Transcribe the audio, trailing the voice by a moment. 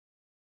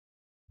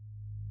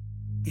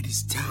It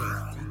is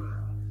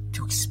time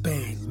to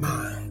expand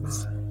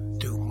minds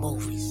through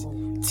movies,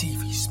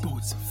 TV,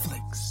 sports, and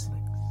flicks.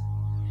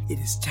 It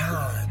is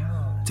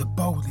time to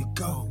boldly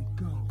go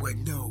where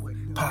no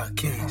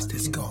podcast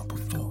has gone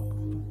before.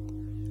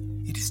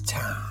 It is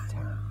time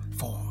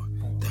for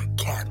the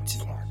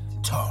Captain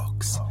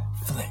Talks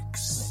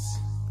Flicks.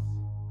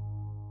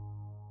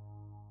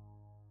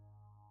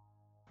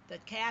 The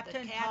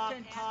Captain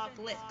Talk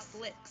Flicks.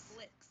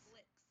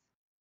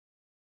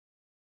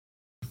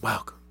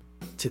 Welcome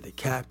to the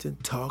Captain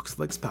Talks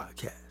Flicks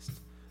podcast.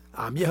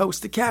 I'm your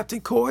host, the Captain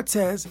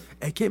Cortez,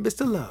 aka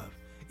Mr. Love,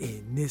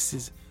 and this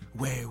is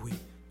where we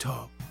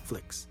talk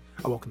flicks.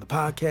 I welcome the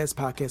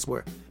podcast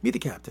where me, the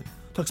Captain,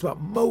 talks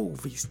about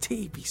movies,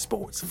 TV,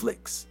 sports,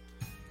 flicks,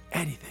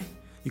 anything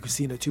you can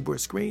see on a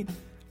two-board screen.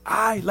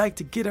 I like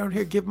to get out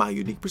here and give my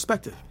unique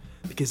perspective,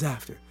 because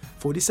after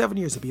 47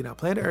 years of being on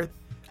planet Earth,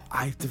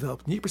 I've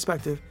developed a unique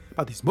perspective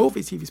about these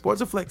movies, TV,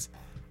 sports, and flicks,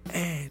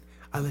 and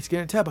I like to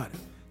get into about it.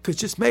 Because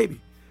just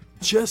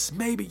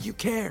maybe you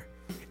care.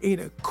 And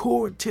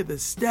according to the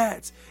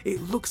stats,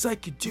 it looks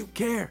like you do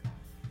care.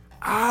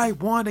 I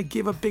want to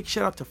give a big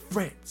shout out to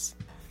France.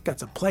 Got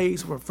some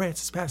plays from France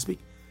this past week.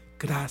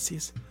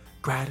 Gracias,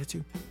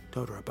 gratitude,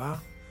 todo repas.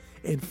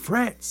 In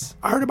France,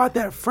 I heard about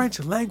that French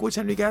language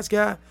center you guys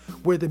got,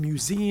 where the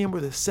museum or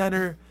the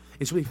center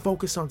is really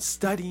focused on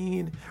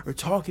studying or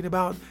talking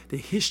about the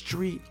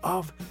history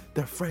of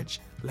the French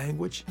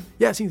language.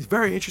 Yeah, it seems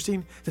very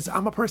interesting. Since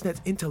I'm a person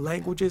that's into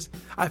languages,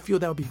 I feel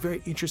that would be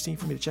very interesting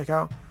for me to check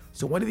out.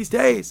 So one of these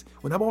days,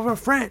 when I'm over in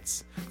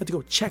France, I have to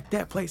go check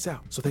that place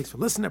out. So thanks for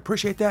listening. I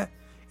appreciate that.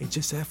 And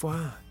just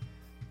FYI,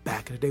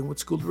 back in the day, I went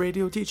to school to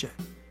radio DJ,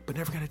 but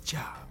never got a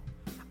job.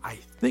 I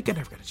think I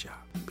never got a job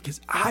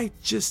because I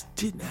just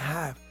didn't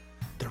have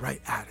the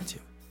right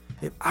attitude.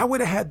 If I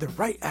would have had the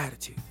right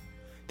attitude,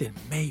 then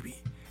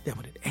maybe that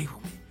would enable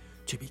me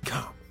to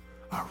become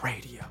a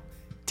radio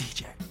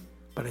DJ.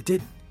 But I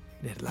didn't,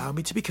 and it allowed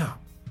me to become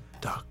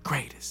the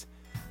greatest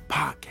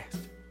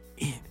podcaster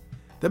in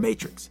the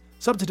Matrix.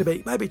 Something to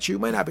debate, might be true,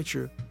 might not be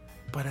true,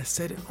 but I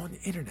said it on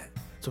the internet,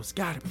 so it's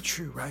gotta be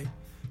true, right?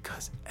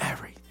 Because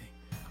everything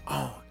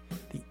on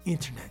the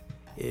internet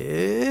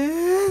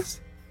is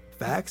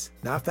facts,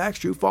 not facts,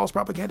 true, false,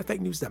 propaganda,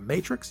 fake news, the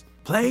Matrix,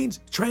 planes,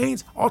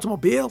 trains,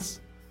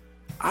 automobiles.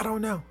 I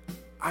don't know.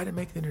 I didn't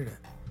make the internet.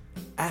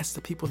 Ask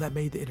the people that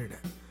made the internet.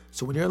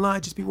 So when you're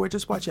online, just beware,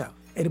 just watch out.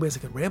 Anyways, I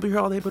can ramble here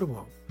all day, but it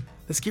won't.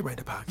 Let's get right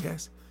into the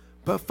podcast.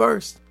 But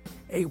first,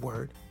 a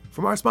word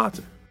from our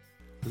sponsor.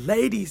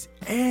 Ladies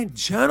and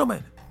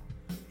gentlemen,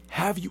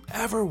 have you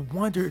ever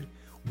wondered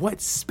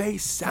what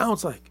space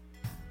sounds like?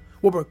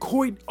 Well,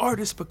 recording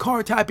artist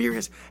Picard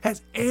Tiberius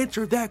has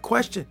answered that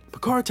question.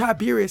 Picard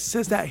Tiberius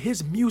says that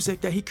his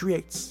music that he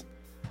creates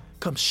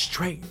comes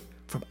straight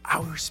from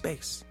outer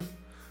space.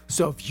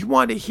 So if you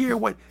want to hear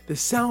what the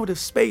sound of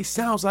space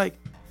sounds like,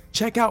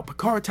 check out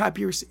Picard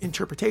Tiberius'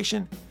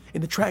 interpretation in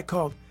the track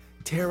called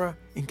Terra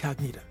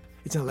Incognita.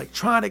 It's an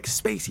electronic,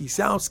 spacey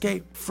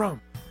soundscape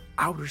from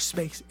outer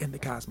space and the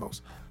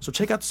cosmos. So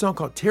check out the song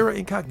called Terra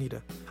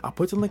Incognita. I'll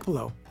put the link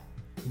below.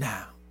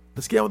 Now,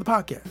 let's get on with the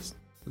podcast.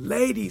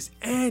 Ladies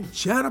and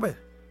gentlemen,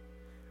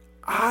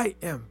 I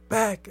am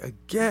back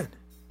again.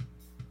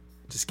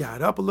 Just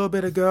got up a little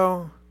bit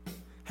ago.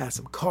 Had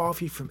some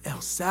coffee from El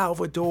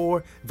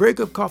Salvador. Very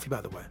good coffee, by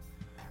the way.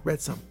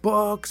 Read some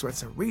books, read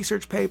some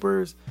research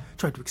papers,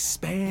 tried to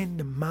expand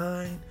the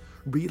mind,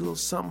 read a little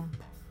something.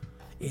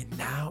 And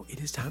now it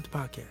is time to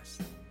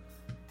podcast.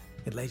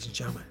 And ladies and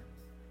gentlemen,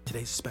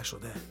 today's a special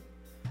day.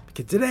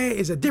 Because today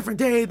is a different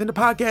day than the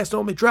podcast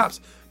normally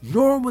drops.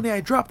 Normally I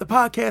drop the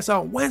podcast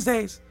on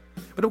Wednesdays,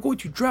 but I'm going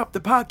to drop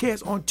the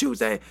podcast on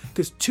Tuesday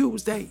because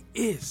Tuesday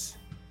is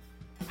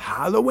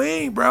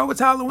Halloween, bro. It's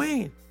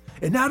Halloween.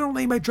 And not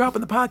only am I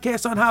dropping the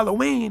podcast on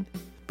Halloween,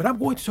 but I'm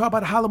going to talk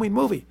about a Halloween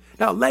movie.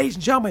 Now, ladies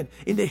and gentlemen,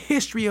 in the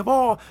history of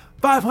all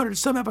 500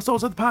 some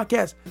episodes of the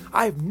podcast,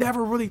 I've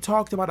never really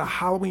talked about a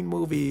Halloween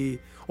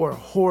movie or a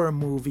horror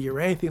movie or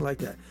anything like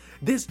that.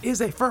 This is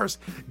a first.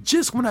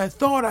 Just when I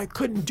thought I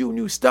couldn't do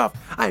new stuff,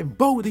 I'm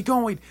boldly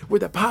going where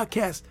the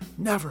podcast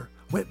never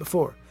went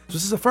before. So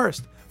this is a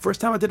first. First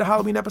time I did a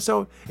Halloween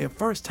episode, and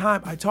first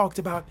time I talked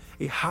about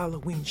a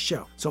Halloween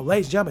show. So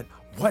ladies and gentlemen,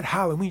 what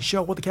Halloween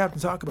show will the Captain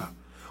talk about?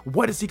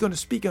 What is he going to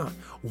speak on?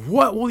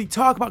 What will he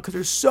talk about? Because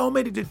there's so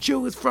many to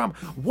choose from.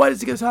 What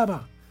is he going to talk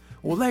about?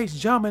 Well, ladies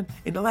and gentlemen,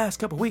 in the last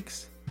couple of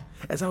weeks,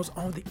 as I was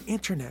on the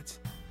internet,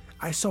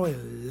 I saw a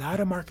lot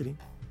of marketing,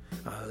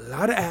 a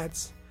lot of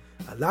ads,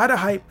 a lot of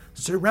hype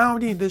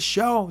surrounding this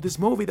show, this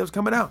movie that was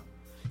coming out.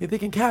 You're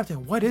thinking,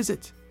 Captain, what is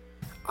it?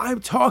 I'm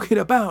talking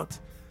about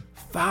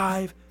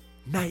Five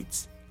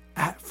Nights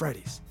at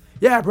Freddy's.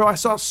 Yeah, bro, I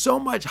saw so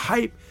much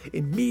hype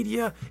in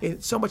media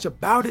and so much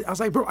about it. I was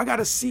like, bro, I got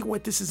to see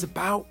what this is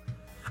about.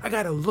 I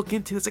got to look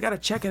into this. I got to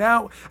check it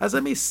out.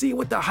 Let me see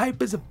what the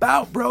hype is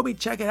about, bro. Let me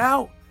check it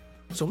out.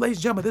 So, ladies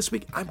and gentlemen, this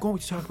week I'm going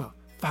to talk about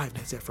Five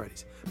Nights at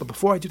Freddy's. But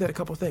before I do that, a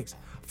couple of things.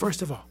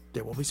 First of all,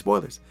 there will be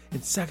spoilers.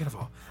 And second of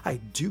all, I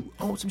do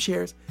own some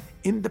shares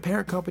in the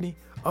parent company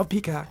of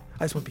Peacock.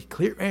 I just want to be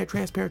clear and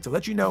transparent to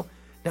let you know.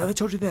 Now that I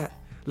told you that,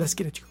 let's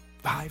get into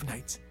Five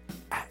Nights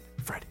at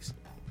Freddy's.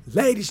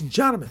 Ladies and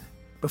gentlemen,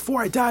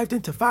 before I dived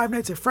into Five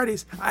Nights at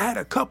Freddy's, I had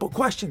a couple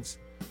questions.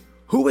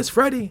 Who is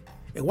Freddy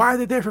and why are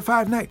they there for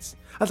 5 nights?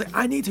 I was like,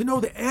 I need to know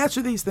the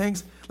answer to these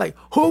things. Like,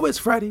 who is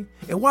Freddy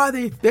and why are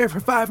they there for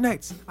 5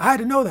 nights? I had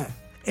to know that.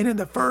 And in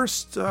the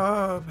first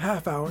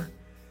half hour,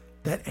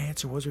 that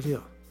answer was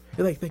revealed.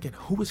 You're like thinking,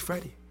 who is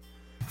Freddy?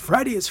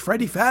 Freddy is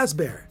Freddy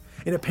Fazbear.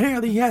 And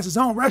apparently he has his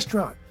own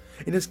restaurant.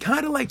 And it's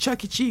kind of like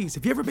Chuck E. Cheese.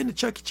 If you ever been to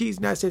Chuck E. Cheese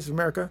in the United States of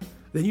America,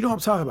 then you know what I'm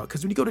talking about.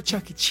 Because when you go to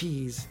Chuck E.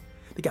 Cheese,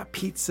 they got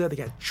pizza, they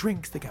got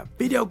drinks, they got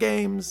video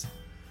games.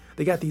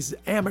 They got these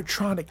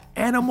animatronic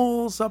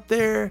animals up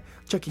there.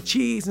 Chuck E.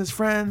 Cheese and his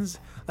friends,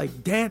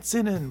 like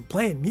dancing and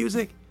playing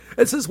music.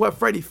 This is what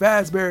Freddy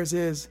Fazbear's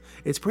is.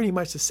 It's pretty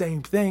much the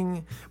same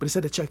thing. But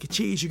instead of Chuck E.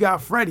 Cheese, you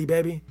got Freddy,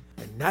 baby.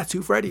 And that's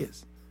who Freddy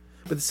is.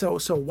 But so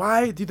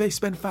why do they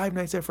spend 5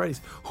 nights at Freddy's?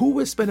 Who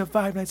is spending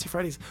 5 nights at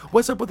Freddy's?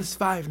 What's up with this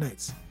 5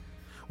 nights?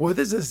 Well,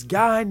 there's this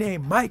guy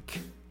named Mike.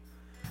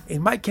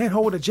 And Mike can't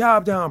hold a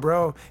job down,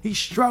 bro. He's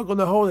struggling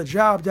to hold a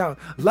job down.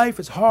 Life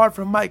is hard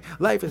for Mike.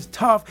 Life is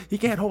tough. He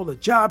can't hold a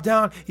job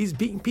down. He's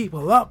beating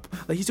people up.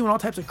 Like, he's doing all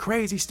types of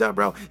crazy stuff,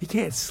 bro. He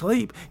can't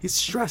sleep. He's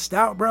stressed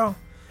out, bro.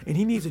 And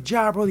he needs a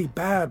job really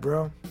bad,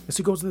 bro. And so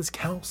he goes to this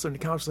counselor, and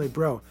the counselor's like,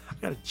 bro, I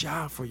got a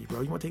job for you,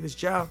 bro. You want to take this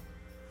job?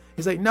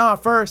 He's like, nah,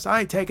 first,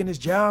 I ain't taking this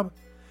job.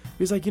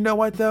 He's like, you know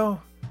what,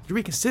 though? You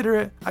reconsider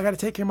it. I got to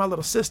take care of my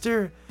little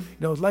sister. You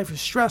know, life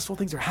is stressful.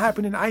 Things are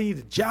happening. I need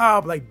a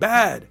job, like,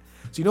 bad.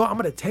 So you know what? I'm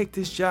going to take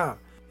this job.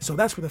 So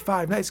that's where the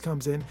 5 nights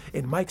comes in.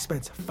 And Mike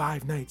spends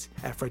 5 nights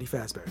at Freddy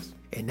Fazbear's.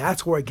 And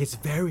that's where it gets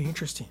very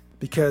interesting.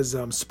 Because,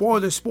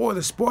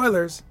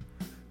 spoilers.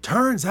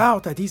 Turns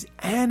out that these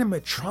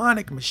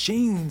animatronic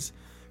machines,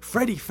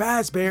 Freddy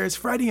Fazbear's,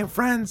 Freddy and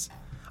Friends,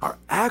 are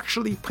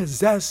actually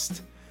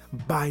possessed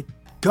by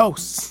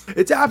ghosts.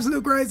 It's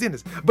absolute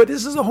craziness. But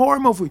this is a horror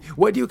movie.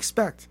 What do you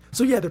expect?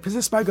 So yeah, they're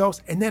possessed by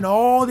ghosts, and then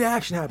all the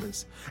action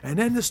happens. And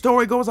then the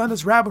story goes on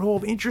this rabbit hole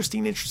of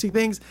interesting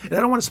things. And I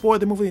don't want to spoil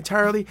the movie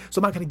entirely, so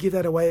I'm not going to give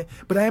that away.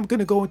 But I am going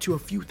to go into a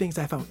few things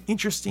I found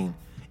interesting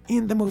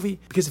in the movie,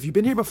 because if you've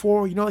been here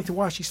before, you know, I like to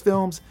watch these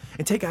films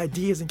and take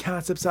ideas and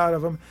concepts out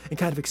of them and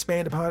kind of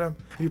expand upon them.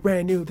 If you're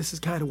brand new, this is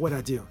kind of what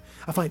I do.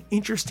 I find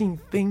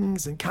interesting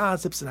things and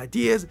concepts and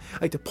ideas. I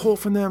like to pull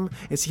from them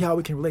and see how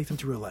we can relate them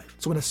to real life.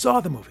 So when I saw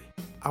the movie,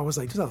 I was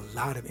like, there's a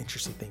lot of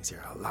interesting things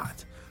here, a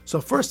lot.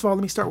 So first of all,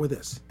 let me start with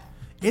this.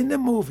 In the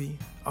movie,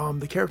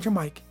 the character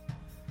Mike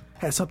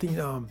had something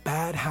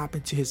bad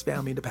happen to his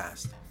family in the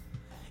past.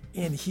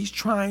 And he's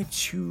trying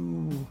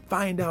to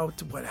find out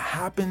what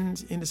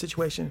happened in the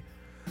situation.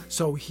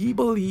 So he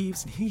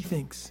believes and he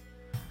thinks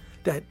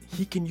that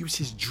he can use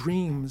his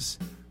dreams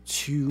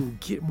to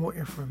get more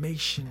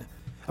information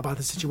about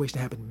the situation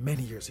that happened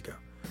many years ago.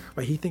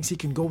 Right? He thinks he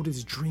can go to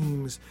his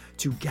dreams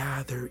to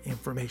gather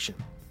information.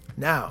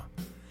 Now,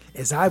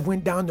 as I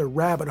went down the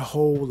rabbit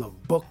hole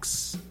of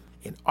books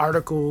and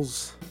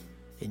articles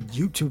and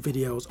YouTube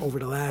videos over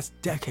the last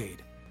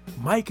decade,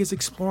 Mike is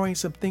exploring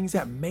some things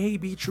that may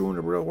be true in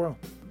the real world.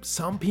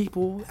 Some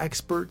people,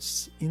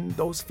 experts in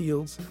those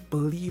fields,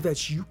 believe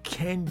that you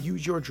can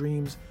use your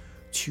dreams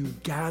to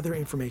gather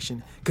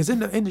information. Because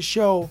in the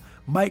show,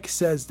 Mike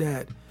says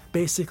that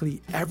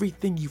basically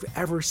everything you've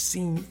ever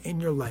seen in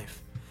your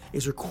life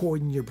is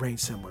recorded in your brain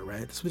somewhere,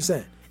 right? That's what he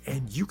said.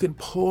 And you can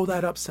pull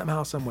that up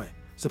somehow, some way,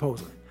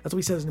 supposedly. That's what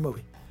he says in the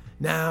movie.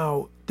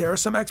 Now, there are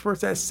some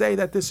experts that say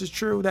that this is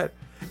true, that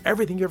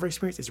everything you ever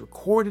experienced is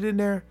recorded in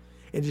there.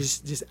 And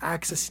just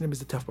accessing them is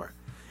the tough part.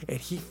 And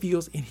he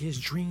feels in his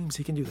dreams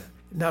he can do that.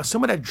 Now,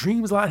 someone that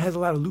dreams a lot, has a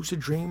lot of lucid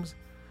dreams,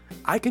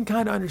 I can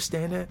kind of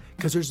understand that,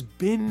 because there's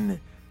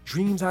been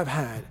dreams I've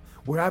had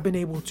where I've been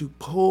able to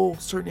pull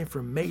certain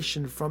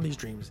information from these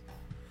dreams.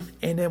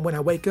 And then when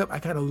I wake up, I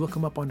kind of look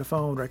them up on the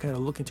phone, or I kind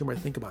of look into them or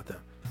think about them.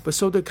 But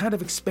so to kind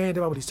of expand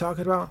about what he's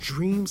talking about,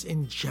 dreams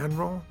in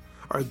general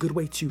are a good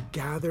way to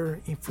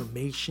gather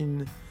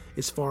information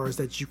as far as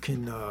that you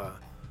can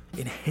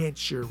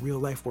enhance your real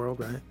life world,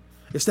 right?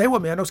 Stay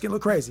with me, I know it's getting a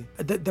little crazy.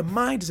 The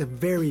mind is a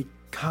very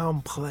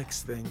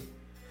complex thing,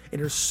 and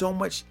there's so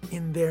much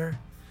in there.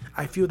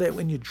 I feel that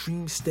in your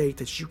dream state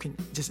that you can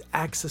just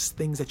access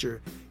things that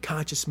your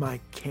conscious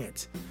mind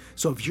can't.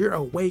 So if you're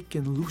awake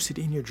and lucid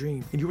in your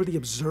dream, and you really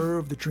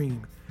observe the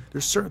dream,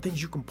 there's certain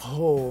things you can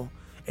pull,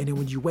 and then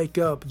when you wake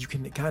up, you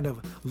can kind of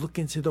look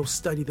into those,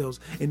 study those,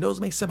 and those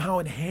may somehow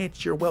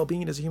enhance your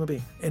well-being as a human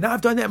being. And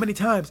I've done that many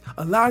times.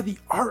 A lot of the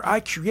art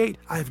I create,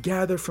 I've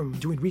gathered from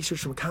doing research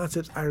from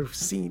concepts I've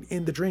seen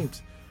in the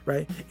dreams,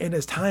 right? And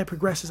as time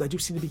progresses, I do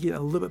seem to be getting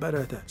a little bit better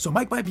at that. So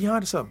Mike might be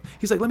onto something.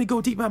 He's like, let me go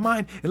deep in my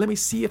mind and let me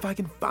see if I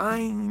can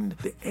find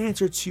the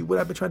answer to what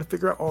I've been trying to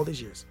figure out all these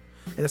years.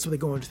 And that's what they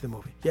go into the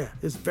movie. Yeah,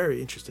 it's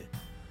very interesting.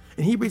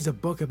 And he reads a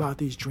book about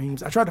these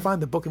dreams. I tried to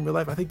find the book in real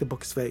life. I think the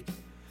book is fake.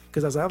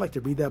 Because I like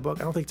to read that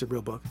book. I don't think it's a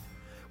real book.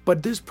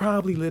 But there's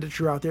probably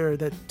literature out there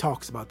that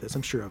talks about this.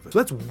 I'm sure of it. So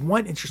that's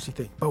one interesting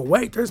thing. But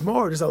wait, there's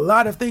more. There's a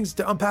lot of things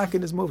to unpack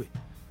in this movie.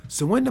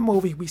 So in the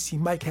movie, we see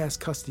Mike has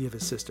custody of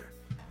his sister.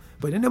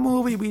 But in the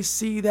movie, we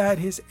see that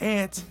his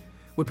aunt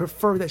would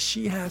prefer that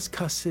she has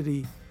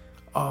custody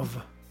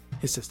of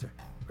his sister,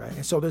 right?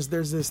 And so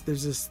there's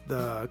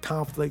the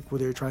conflict where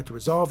they're trying to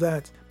resolve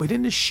that. But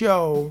in the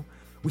show,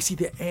 we see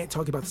the aunt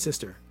talking about the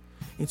sister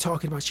and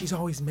talking about she's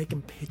always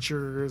making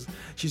pictures.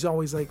 She's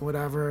always like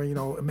whatever,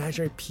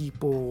 imaginary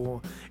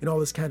people and all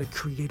this kind of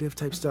creative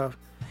type stuff.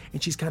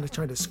 And she's kind of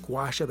trying to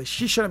squash it. Like,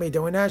 she shouldn't be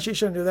doing that. She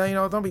shouldn't do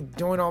that. Don't be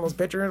doing all those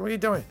pictures. What are you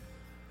doing?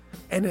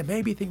 And it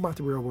made me think about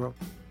the real world.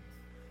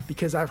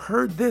 Because I've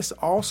heard this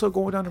also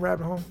going down the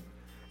rabbit hole,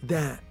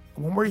 that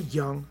when we're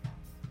young,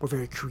 we're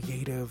very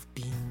creative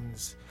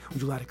beings. We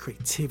do a lot of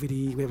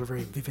creativity. We have a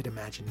very vivid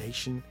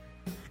imagination.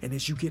 And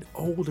as you get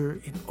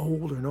older and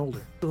older and older,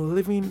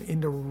 living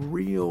in the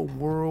real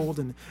world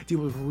and deal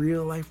with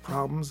real life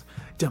problems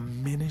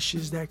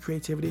diminishes that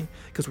creativity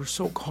because we're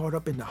so caught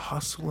up in the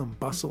hustle and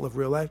bustle of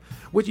real life,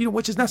 which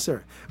is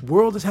necessary.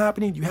 World is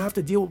happening. You have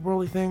to deal with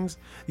worldly things.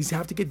 These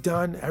have to get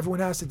done. Everyone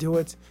has to do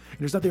it. And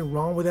there's nothing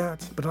wrong with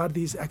that. But a lot of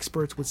these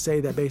experts would say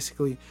that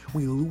basically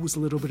we lose a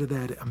little bit of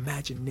that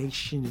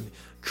imagination and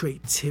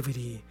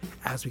creativity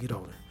as we get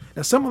older.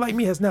 Now, someone like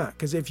me has not,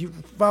 because if you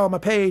follow my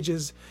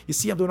pages, you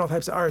see I'm doing all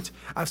types of art.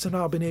 I've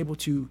somehow been able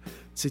to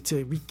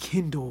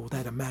rekindle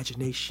that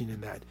imagination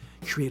and that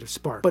creative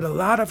spark. But a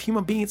lot of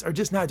human beings are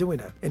just not doing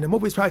that. And the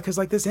movie's probably because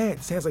like this aunt.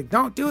 This aunt's like,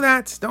 don't do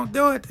that, don't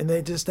do it. And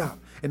they just stop.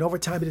 And over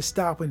time, it just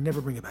stop and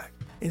never bring it back.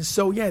 And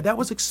so, yeah, that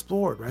was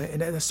explored, right?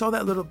 And I saw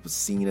that little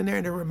scene in there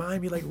and it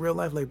reminded me like real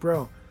life, like,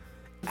 bro,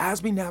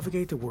 as we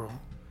navigate the world,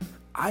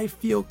 I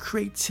feel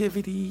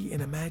creativity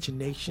and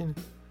imagination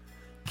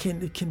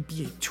can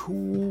be a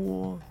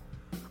tool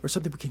or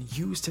something we can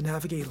use to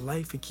navigate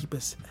life and keep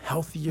us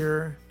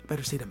healthier,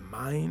 better state of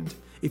mind.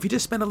 If you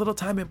just spend a little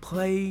time in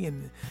play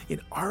and in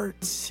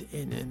art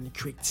and in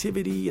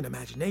creativity and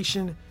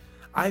imagination,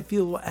 I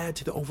feel will add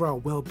to the overall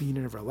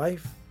well-being of our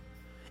life.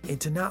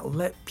 And to not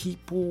let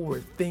people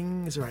or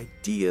things or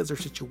ideas or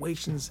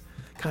situations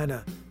kind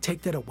of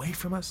take that away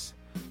from us.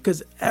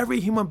 Because every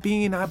human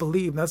being, I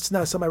believe, that's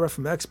not somebody I read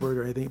from an expert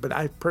or anything, but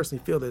I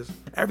personally feel this.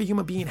 Every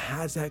human being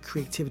has that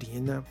creativity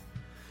in them.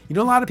 A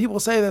lot of people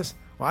say this,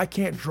 well, I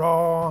can't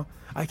draw,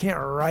 I can't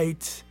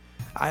write,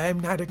 I am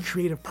not a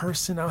creative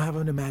person, I don't have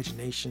an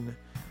imagination.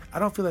 I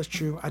don't feel that's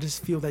true. I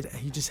just feel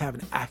that you just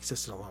haven't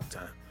accessed it a long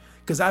time.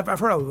 Because I've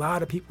heard a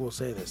lot of people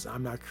say this,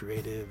 I'm not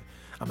creative,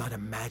 I'm not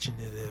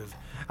imaginative,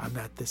 I'm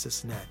not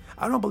this and that.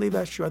 I don't believe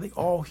that's true. I think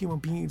all human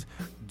beings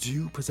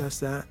do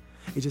possess that.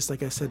 It just,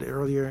 like I said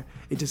earlier,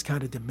 it just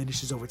kind of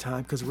diminishes over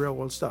time because of real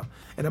world stuff.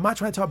 And I'm not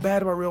trying to talk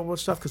bad about real world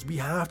stuff because we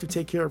have to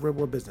take care of real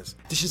world business.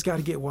 Dishes got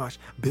to get washed.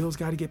 Bills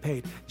got to get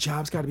paid.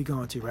 Jobs got to be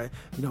gone to, right?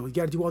 We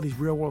got to do all these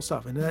real world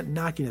stuff. And not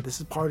knocking it.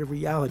 This is part of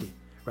reality,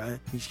 right?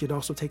 You should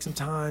also take some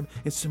time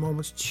and some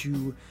moments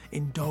to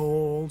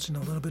indulge in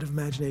a little bit of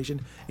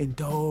imagination,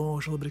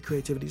 indulge a little bit of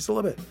creativity, just a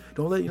little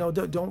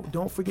bit.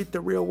 Don't forget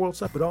the real world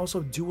stuff, but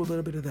also do a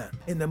little bit of that.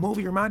 And the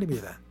movie reminded me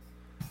of that,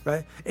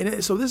 right?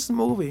 And so this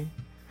movie,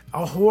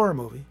 a horror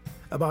movie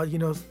about,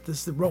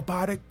 this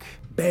robotic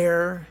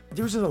bear.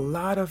 There's just a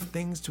lot of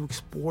things to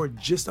explore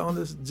just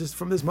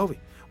from this movie,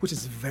 which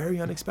is very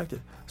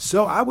unexpected.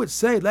 So I would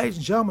say, ladies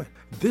and gentlemen,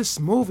 this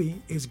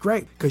movie is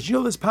great because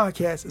this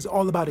podcast is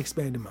all about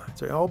expanding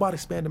minds, right? All about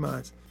expanding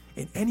minds.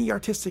 And any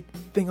artistic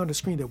thing on the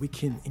screen that we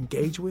can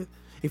engage with,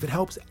 if it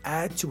helps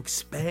add to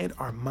expand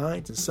our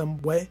minds in some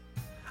way,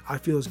 I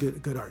feel is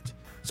good art.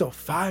 So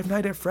Five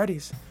Nights at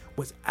Freddy's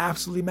was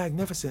absolutely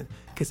magnificent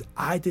because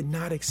I did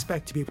not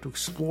expect to be able to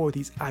explore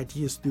these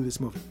ideas through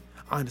this movie,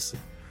 honestly.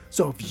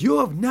 So if you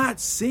have not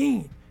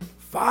seen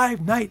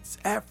Five Nights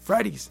at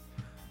Freddy's,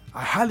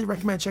 I highly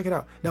recommend check it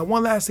out. Now,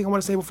 one last thing I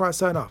want to say before I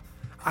sign off.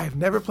 I have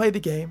never played the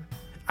game.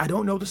 I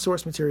don't know the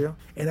source material,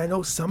 and I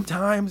know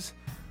sometimes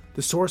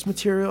the source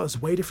material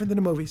is way different than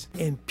the movies,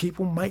 and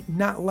people might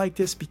not like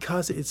this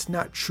because it's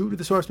not true to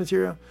the source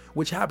material,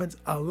 which happens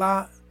a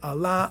lot,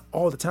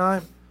 all the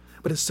time.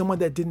 But as someone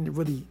that didn't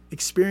really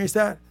experience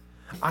that,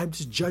 I'm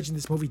just judging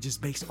this movie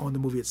just based on the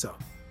movie itself.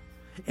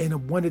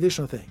 And one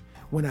additional thing,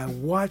 when I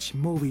watch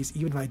movies,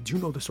 even if I do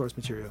know the source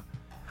material,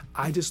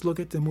 I just look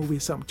at the movie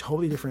as something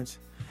totally different.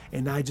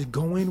 And I just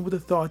go in with the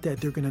thought that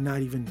they're going to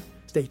not even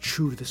stay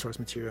true to the source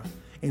material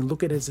and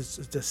look at it as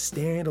a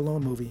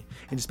standalone movie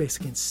and just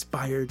basically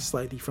inspired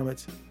slightly from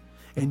it.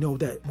 And know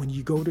that when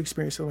you go to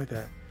experience something like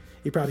that,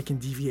 it probably can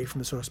deviate from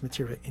the source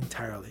material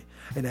entirely.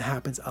 And it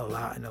happens a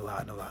lot. And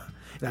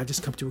I've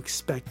just come to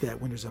expect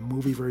that when there's a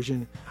movie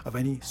version of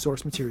any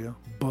source material,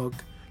 book,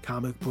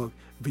 comic book,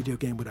 video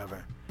game,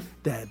 whatever,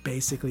 that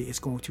basically it's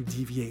going to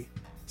deviate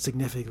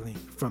significantly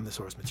from the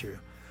source material.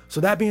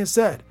 So that being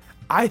said,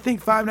 I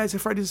think Five Nights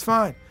at Freddy's is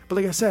fine. But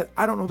like I said,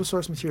 I don't know the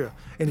source material.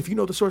 And if you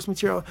know the source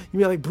material, you'll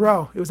be like,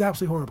 bro, it was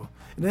absolutely horrible.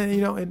 And then,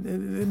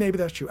 and maybe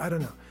that's true. I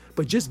don't know.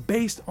 But just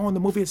based on the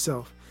movie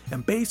itself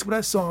and based on what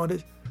I saw on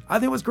it, I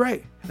think it was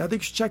great. And I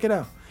think you should check it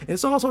out. And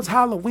it's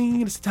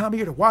Halloween. It's the time of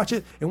year to watch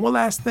it. And one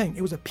last thing,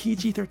 it was a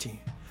PG-13.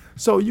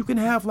 So you can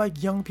have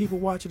like young people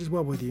watch it as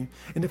well with you.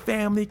 And the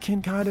family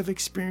can kind of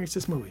experience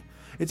this movie.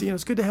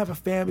 It's good to have a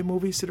family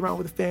movie, sit around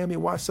with the family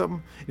and watch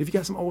something. And if you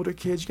got some older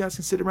kids, you guys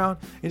can sit around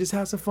and just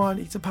have some fun,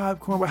 eat some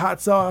popcorn with hot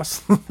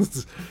sauce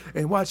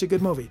and watch a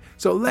good movie.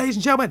 So ladies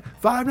and gentlemen,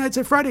 Five Nights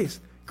at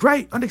Freddy's.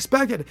 Great,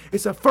 unexpected.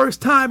 It's the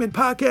first time in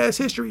podcast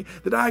history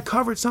that I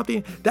covered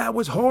something that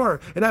was horror.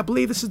 And I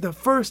believe this is the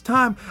first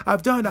time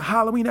I've done a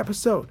Halloween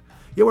episode.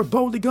 Yeah, we're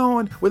boldly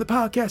going where the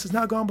podcast has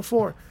not gone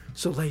before.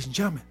 So ladies and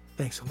gentlemen,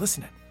 thanks for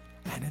listening.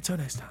 And until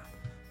next time,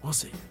 we'll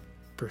see you.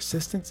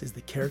 Persistence is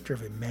the character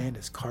of a man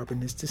as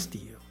carbon is to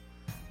steel.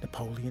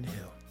 Napoleon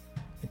Hill.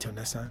 Until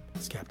next time,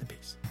 it's Captain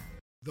Peace.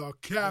 The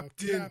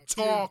Captain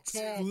Talks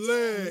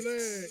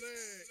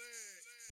Flicks.